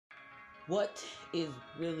What is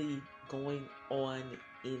really going on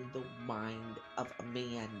in the mind of a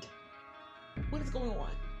man? What is going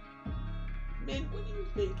on? Men, what are you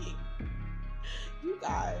thinking? You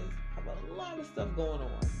guys have a lot of stuff going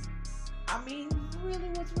on. I mean, really,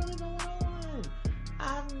 what's really going on?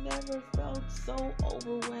 I've never felt so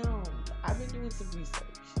overwhelmed. I've been doing some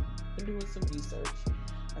research.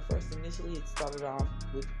 At first, initially, it started off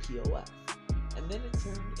with POF. And then it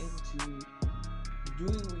turned into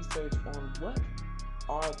doing research on what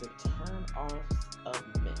are the turn-offs of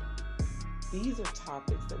men. These are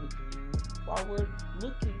topics that we can use while we're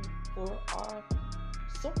looking for our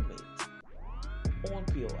soulmate on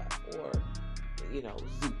POF or,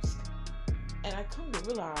 Zeus. And I come to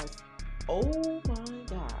realize, oh my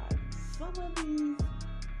God, some of these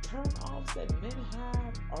turn-offs that men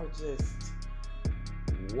have are just,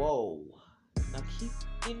 whoa. Now keep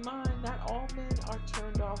in mind, not all men are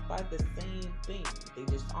turned off by the same thing. They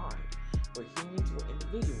just aren't. We're humans, we're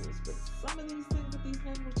individuals. But some of these things that these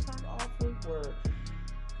men were turned off with were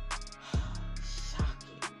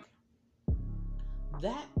shocking.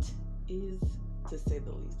 That is, to say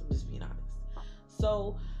the least. I'm just being honest.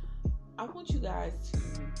 So I want you guys to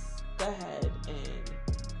go ahead and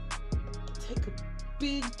take a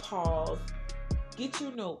big pause, get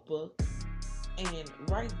your notebook, and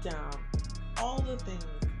write down all the things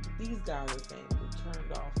these guys are saying we're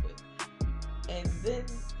turned off with. And then,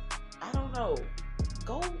 I don't know,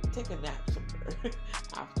 go take a nap somewhere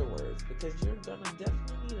afterwards, because you're gonna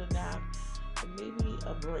definitely need a nap and maybe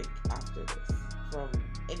a break after this from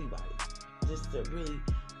anybody, just to really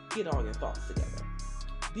get all your thoughts together.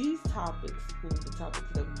 These topics will be the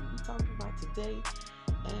topics that we will be talking about today,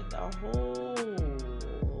 and a whole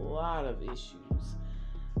lot of issues.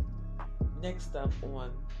 Next up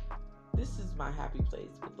on This Is My Happy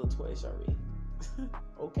Place with Latoya Shari.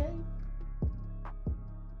 Okay?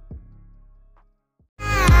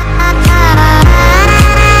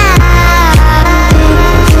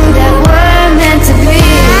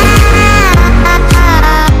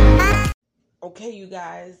 Okay, you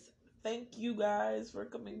guys. Thank you guys for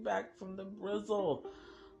coming back from the Brizzle.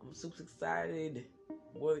 I'm super excited.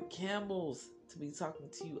 We're the Campbells to be talking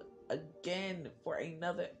to you again for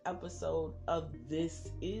another episode of This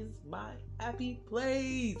Is My Happy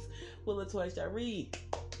Place with Latoya Shari.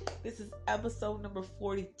 This is episode number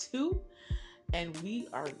 42, and we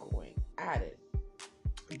are going at it.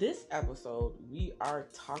 This episode, we are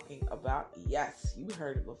talking about, yes, you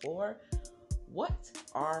heard it before, what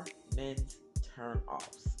are men's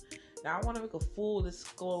turn-offs? Now, I want to make a full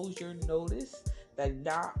disclosure notice that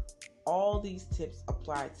not all these tips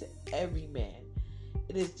apply to every man.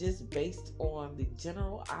 It is just based on the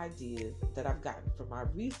general ideas that I've gotten from my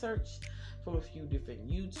research, from a few different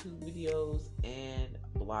YouTube videos and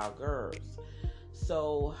bloggers.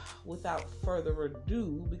 So, without further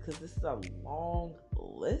ado, because this is a long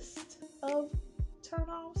list of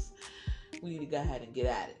turn-offs, we need to go ahead and get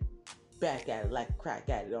at it. Back at it like a crack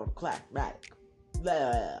at it on the Clackmatic.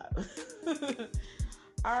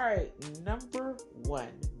 Alright, number one.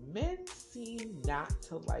 Men seem not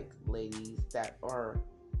to like ladies that are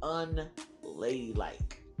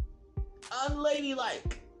unladylike.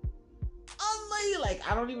 Unladylike.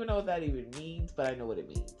 I don't even know what that even means, but I know what it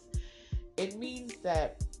means. It means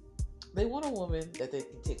that they want a woman that they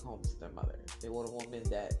can take home to their mother. They want a woman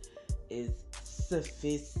that is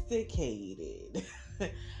sophisticated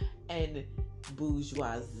and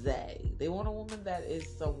bourgeoisie. They want a woman that is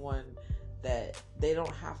someone that they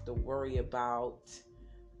don't have to worry about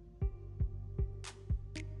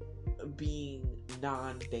being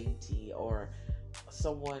non-dainty, or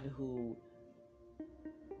someone who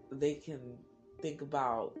they can think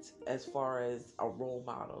about as far as a role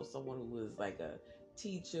model, someone who is like a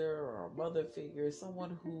teacher or a mother figure,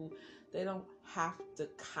 someone who they don't have to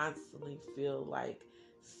constantly feel like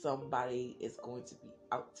somebody is going to be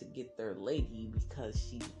out to get their lady because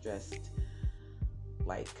she's dressed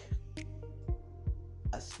like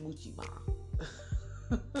a smoochie mom.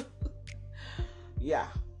 Yeah,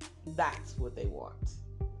 that's what they want.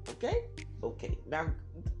 Okay? Now,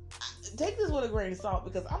 take this with a grain of salt,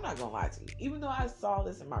 because I'm not gonna lie to you. Even though I saw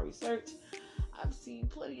this in my research, I've seen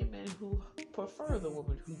plenty of men who prefer the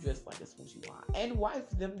woman who dressed like a smoochie mom and wife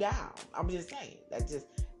them down. I'm just saying, that just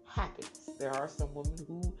happens. There are some women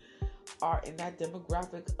who are in that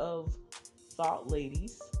demographic of thought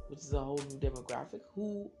ladies, which is a whole new demographic,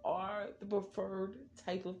 who are the preferred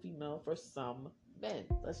type of female for some men.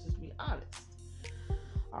 Let's just be honest.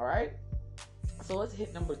 All right? So let's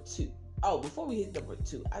hit number two. Oh, before we hit number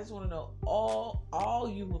two, I just want to know,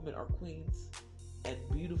 all you women are queens and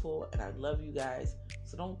beautiful, and I love you guys.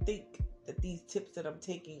 So don't think that these tips that I'm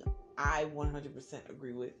taking, I 100%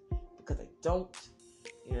 agree with, because I don't.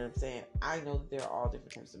 You know what I'm saying? I know that there are all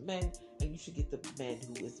different types of men, and you should get the man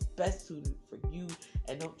who is best suited for you,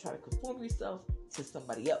 and don't try to conform yourself to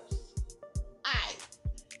somebody else. Alright,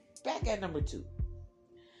 back at number 2.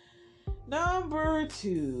 Number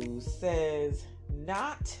 2 says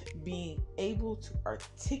not being able to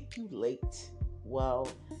articulate well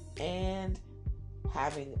and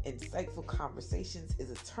having insightful conversations is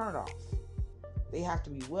a turnoff. They have to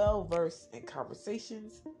be well versed in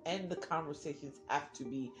conversations, and the conversations have to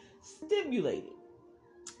be stimulating.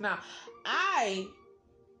 Now,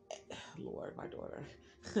 Lord, my daughter,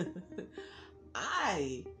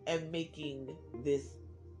 I am making this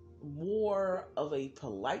more of a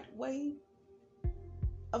polite way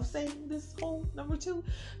of saying this whole number 2,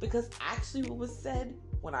 because actually what was said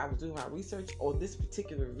when I was doing my research on this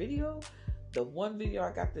particular video, the one video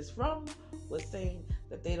I got this from was saying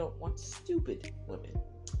that they don't want stupid women.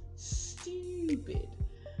 Stupid.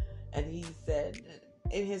 And he said,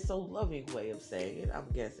 in his so loving way of saying it, I'm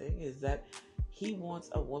guessing, is that he wants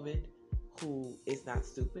a woman who is not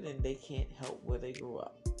stupid and they can't help where they grew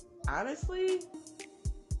up. Honestly,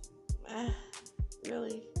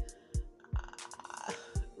 really?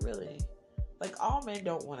 Really? Like, all men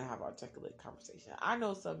don't want to have articulate conversation. I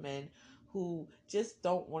know some men who just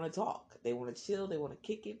don't want to talk. They want to chill, they want to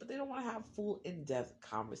kick it, but they don't want to have full in-depth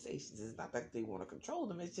conversations. It's not that they want to control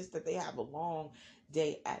them. It's just that they have a long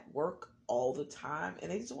day at work all the time,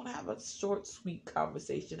 and they just want to have a short, sweet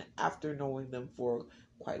conversation after knowing them for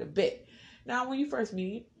quite a bit. Now, when you first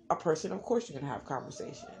meet a person, of course you're going to have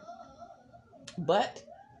conversation. But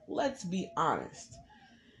let's be honest.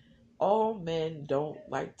 All men don't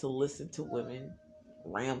like to listen to women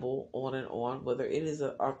ramble on and on, whether it is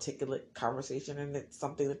an articulate conversation and it's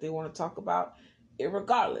something that they want to talk about,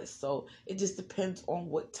 irregardless. So it just depends on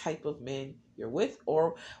what type of man you're with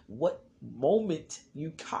or what moment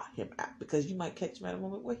you caught him at, because you might catch him at a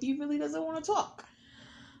moment where he really doesn't want to talk.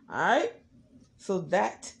 All right. So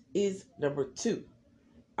that is number 2.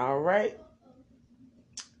 All right.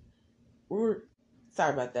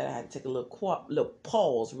 Sorry about that. I had to take a little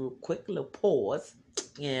pause real quick. Little pause.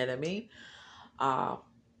 You know what I mean?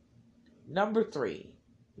 Number three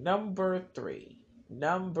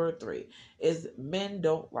is men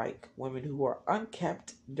don't like women who are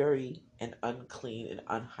unkept, dirty, and unclean and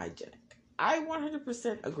unhygienic. I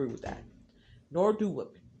 100% agree with that. Nor do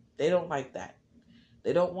women. They don't like that.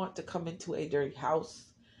 They don't want to come into a dirty house.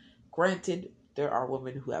 Granted, there are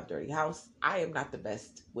women who have dirty house. I am not the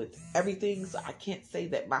best with everything, so I can't say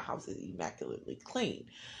that my house is immaculately clean.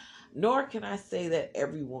 Nor can I say that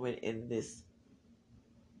every woman in this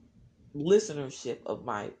listenership of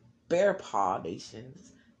my Bear Paw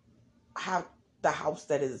Nations have the house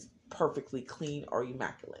that is perfectly clean or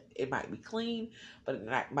immaculate. It might be clean, but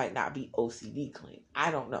it might not be OCD clean. I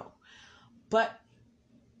don't know. But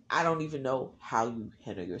I don't even know how you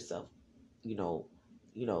handle yourself,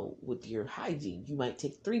 with your hygiene. You might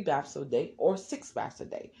take 3 baths a day or 6 baths a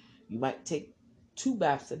day. You might take 2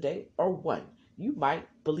 baths a day or 1. You might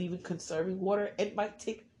believe in conserving water and might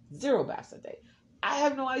take 0 baths a day. I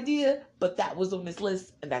have no idea, but that was on this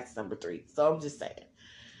list, and that's number 3. So I'm just saying.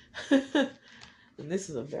 And this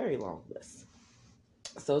is a very long list.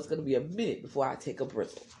 So it's going to be a minute before I take a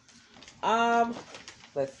bristle.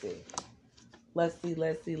 Let's see.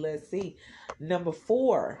 Number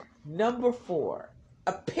four.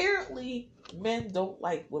 Apparently, men don't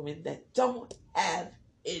like women that don't have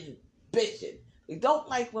ambition. They don't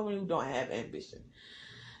like women who don't have ambition.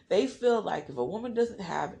 They feel like if a woman doesn't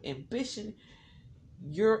have ambition,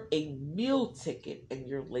 you're a meal ticket and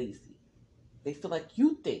you're lazy. They feel like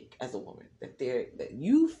you think as a woman that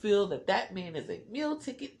you feel that man is a meal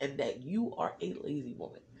ticket and that you are a lazy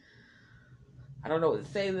woman. I don't know what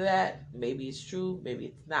to say to that. Maybe it's true, maybe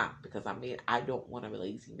it's not. Because I don't want a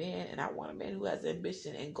lazy man, and I want a man who has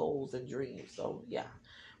ambition and goals and dreams. So yeah.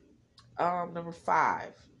 Number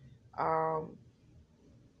 5.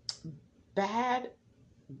 Bad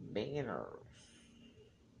manners.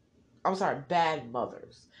 I'm sorry, bad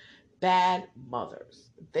mothers. Bad mothers.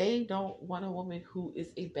 They don't want a woman who is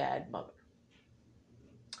a bad mother.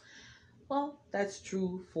 Well, that's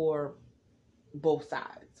true for both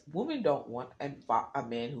sides. Women don't want a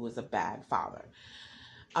man who is a bad father.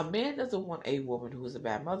 A man doesn't want a woman who is a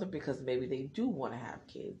bad mother because maybe they do want to have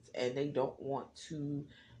kids and they don't want to.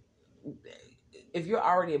 If you're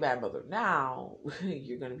already a bad mother now,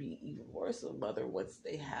 you're going to be even worse of a mother once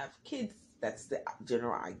they have kids. That's the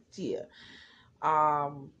general idea.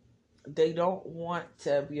 They don't want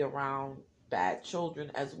to be around bad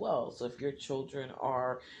children as well. So if your children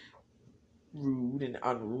are rude and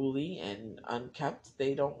unruly and unkept,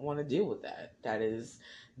 they don't want to deal with that. That is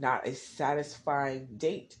not a satisfying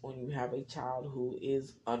date when you have a child who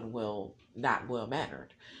is unwell, not well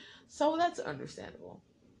mannered. So that's understandable.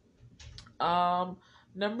 Um,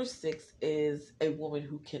 Number six is a woman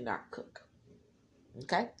who cannot cook.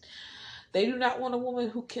 Okay, they do not want a woman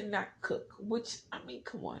who cannot cook. Which, I mean,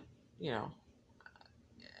 come on, you know,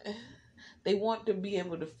 they want to be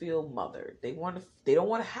able to feel mothered. They want to. They don't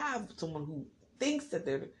want to have someone who thinks that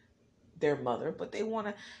they're their mother, but they want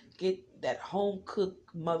to get that home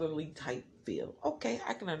cooked motherly type feel. Okay,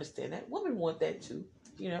 I can understand that. Women want that too.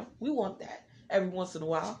 You know, we want that every once in a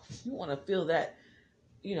while. You want to feel that,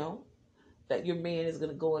 you know, that your man is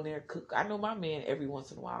going to go in there and cook. I know my man every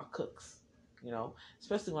once in a while cooks, you know,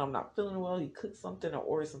 especially when I'm not feeling well. He cooks something or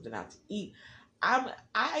orders something out to eat.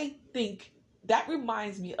 I think that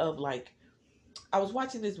reminds me of, like, I was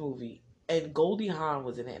watching this movie and Goldie Hawn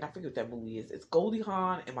was in it, and I forget what that movie is. It's Goldie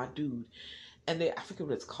Hawn and my dude, and I forget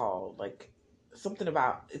what it's called. Like, something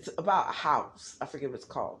about, it's about a house. I forget what it's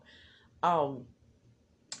called. Um,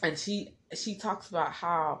 and she talks about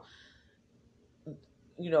how,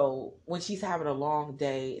 you know, when she's having a long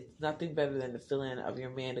day, it's nothing better than the feeling of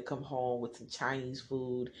your man to come home with some Chinese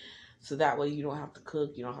food. So that way you don't have to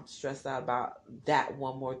cook, you don't have to stress out about that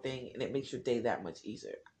one more thing, and it makes your day that much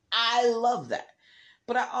easier. I love that.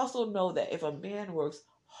 But I also know that if a man works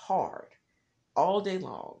hard all day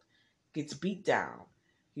long, gets beat down,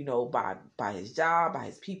 you know, by his job, by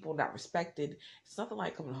his people, not respected, it's nothing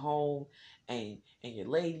like coming home and your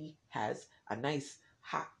lady has a nice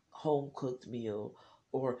hot home cooked meal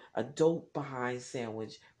or a dope behind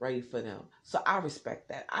sandwich ready for them. So I respect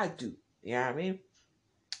that. I do. You know what I mean?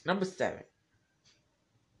 Number seven.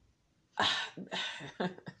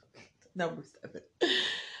 Number seven.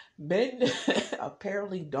 Men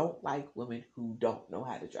apparently don't like women who don't know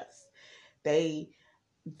how to dress. They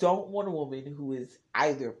don't want a woman who is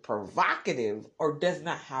either provocative or does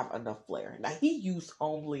not have enough flair. Now, he used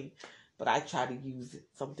homely, but I try to use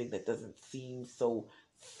something that doesn't seem so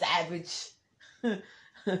savage.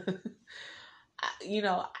 You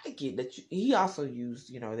know, I get that. He also used,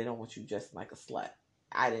 you know, they don't want you dressed like a slut.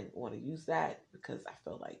 I didn't want to use that because I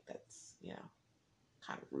feel like that's, you know,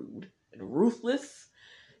 kind of rude and ruthless.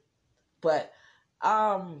 But,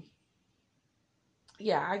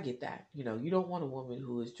 yeah, I get that. You know, you don't want a woman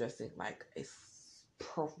who is dressing like a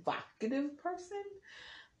provocative person.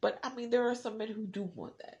 But I mean, there are some men who do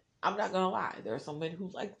want that. I'm not gonna lie. There are some men who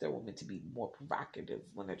like their women to be more provocative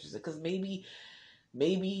when they're dressing, because maybe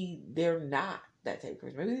they're not that type of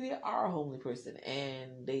person. Maybe they are a homely person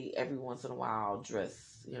and they every once in a while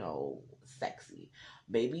dress, you know, sexy.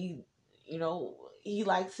 Maybe, you know, he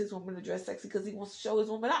likes his woman to dress sexy because he wants to show his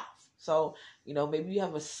woman off. So, you know, maybe you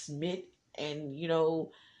have a Smith and, you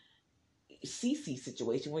know, CC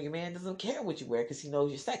situation where your man doesn't care what you wear because he knows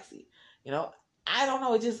you're sexy. You know, I don't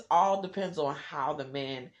know. It just all depends on how the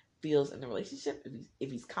man feels in the relationship. If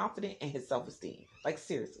he's confident in his self esteem, like,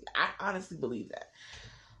 seriously, I honestly believe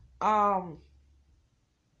that. Um,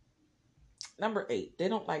 Number eight, they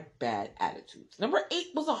don't like bad attitudes. Number eight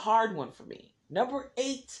was a hard one for me. Number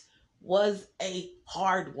eight was a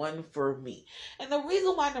hard one for me. And the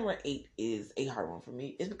reason why number eight is a hard one for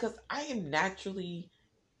me is because I am naturally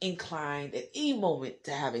inclined at any moment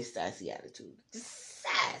to have a sassy attitude. Just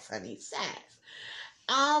sass, honey, sass.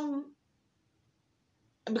 Um,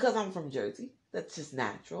 because I'm from Jersey, that's just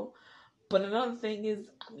natural. But another thing is,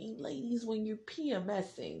 I mean, ladies, when you're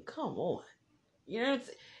PMSing, come on. You know what I'm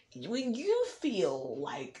saying? When you feel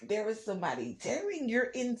like there is somebody tearing your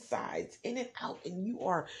insides in and out, and you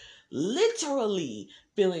are literally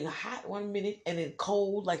feeling hot one minute and then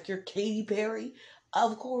cold like you're Katy Perry,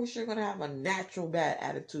 of course you're going to have a natural bad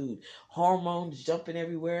attitude. Hormones jumping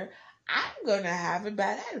everywhere. I'm going to have a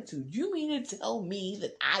bad attitude. You mean to tell me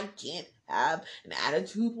that I can't have an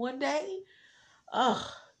attitude one day? Ugh,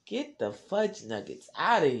 get the fudge nuggets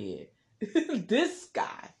out of here. This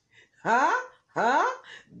guy. Huh? Huh?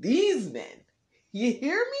 These men. You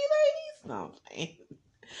hear me, ladies? No, I'm playing.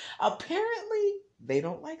 Apparently, they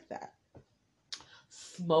don't like that.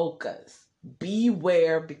 Smokers,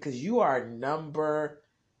 beware, because you are number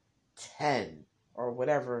 10 or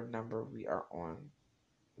whatever number we are on.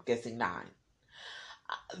 I'm guessing 9.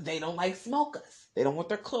 They don't like smokers. They don't want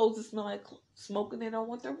their clothes to smell like smoke, and they don't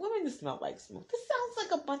want their women to smell like smoke. This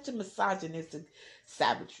sounds like a bunch of misogynistic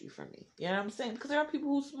savagery for me. You know what I'm saying? Because there are people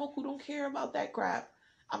who smoke who don't care about that crap.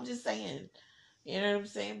 I'm just saying. You know what I'm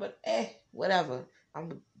saying? But whatever.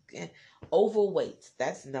 I'm overweight.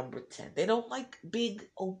 That's number 10. They don't like big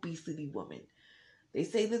obesity women. They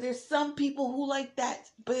say that there's some people who like that,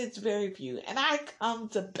 but it's very few. And I come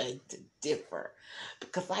to beg to differ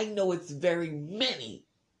because I know it's very many.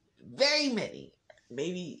 Maybe,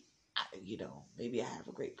 maybe I have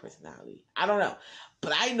a great personality. I don't know.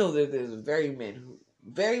 But I know that there's very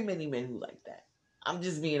many men who like that. I'm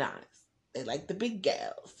just being honest. They like the big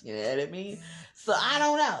gals. You know what I mean? So I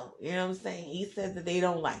don't know. You know what I'm saying? He says that they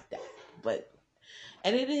don't like that.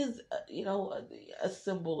 And it is, a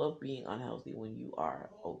symbol of being unhealthy when you are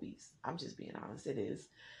obese. I'm just being honest. It is.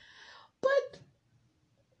 But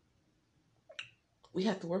we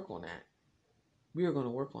have to work on that. We are going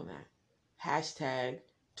to work on that. Hashtag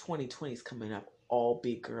 2020 is coming up. All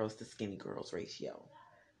big girls to skinny girls ratio.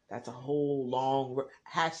 That's a whole long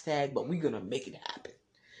hashtag, but we're going to make it happen.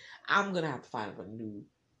 I'm going to have to find a new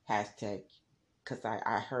hashtag because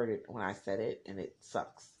I heard it when I said it and it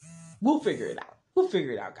sucks. We'll figure it out.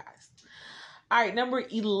 Guys. All right, number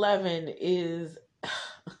 11 is...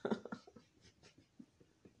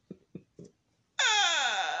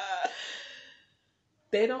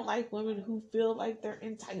 They don't like women who feel like they're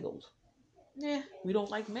entitled. Yeah, we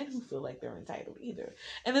don't like men who feel like they're entitled either.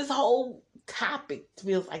 And this whole topic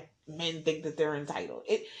feels like men think that they're entitled.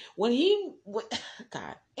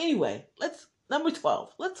 God. Anyway, number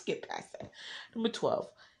 12. Let's get past that. Number 12,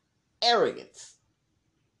 arrogance.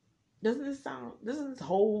 Doesn't this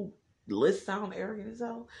whole list sound arrogant as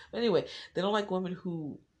hell? But anyway, they don't like women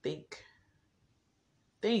who think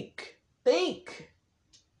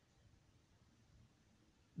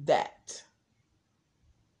that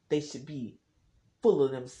they should be full of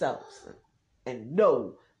themselves and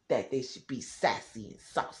know that they should be sassy and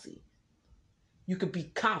saucy. You can be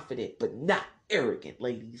confident but not arrogant,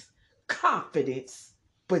 ladies. Confidence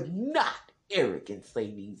but not arrogance,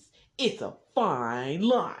 ladies. It's a fine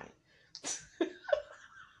line.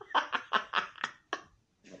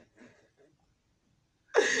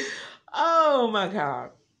 Oh my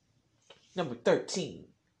God. Number 13.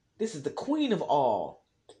 This is the queen of all.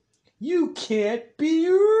 You can't be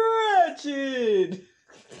ratchet.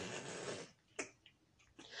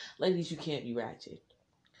 Ladies, you can't be ratchet.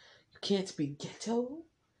 You can't be ghetto.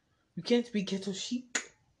 You can't be ghetto chic.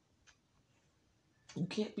 You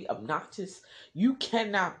can't be obnoxious. You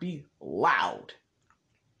cannot be loud.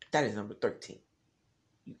 That is number 13.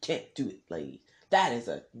 You can't do it, ladies. That is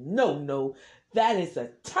a no. That is a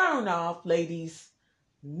turn off, ladies.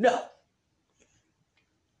 No.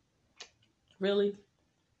 Really?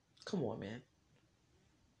 Come on, man.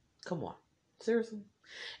 Come on. Seriously?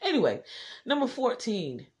 Anyway, number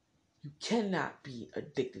 14. You cannot be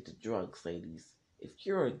addicted to drugs, ladies. If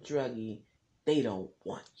you're a druggie, they don't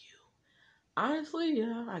want you. Honestly,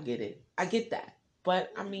 yeah, I get it. I get that.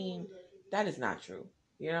 But, I mean, that is not true.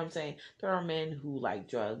 You know what I'm saying? There are men who like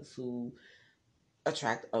drugs who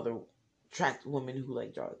attract women who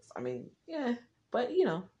like drugs. I mean, yeah. But,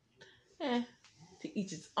 to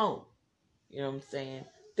each its own. You know what I'm saying?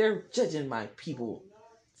 They're judging my people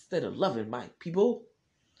instead of loving my people.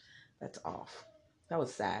 That's off. That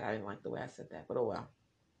was sad. I didn't like the way I said that, but oh well.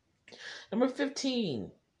 Number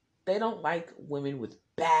 15. They don't like women with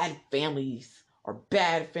bad families or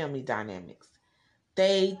bad family dynamics.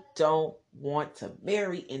 They don't want to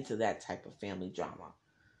marry into that type of family drama.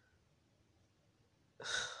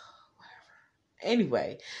 Whatever.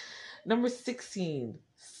 Anyway, number 16.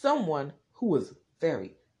 Someone who is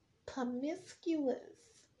very promiscuous.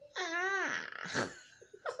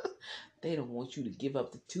 They don't want you to give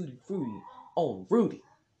up the tutti frutti on Rudy.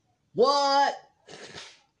 What?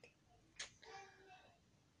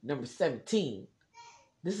 Number 17.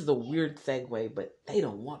 This is a weird segue, but they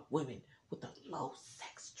don't want women with a low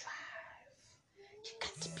sex drive. You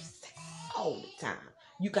got to be sexy all the time.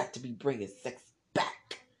 You got to be bringing sex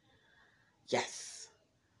back. Yes.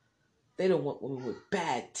 They don't want women with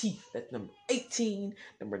bad teeth. That's number 18.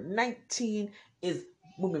 Number 19 is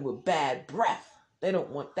women with bad breath. They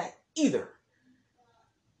don't want that either.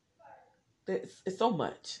 It's so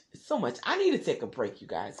much. It's so much. I need to take a break, you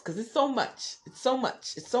guys, because it's so much. It's so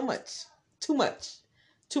much. It's so much. Too much.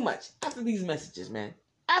 Too much. After these messages, man.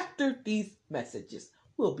 After these messages.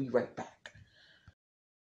 We'll be right back.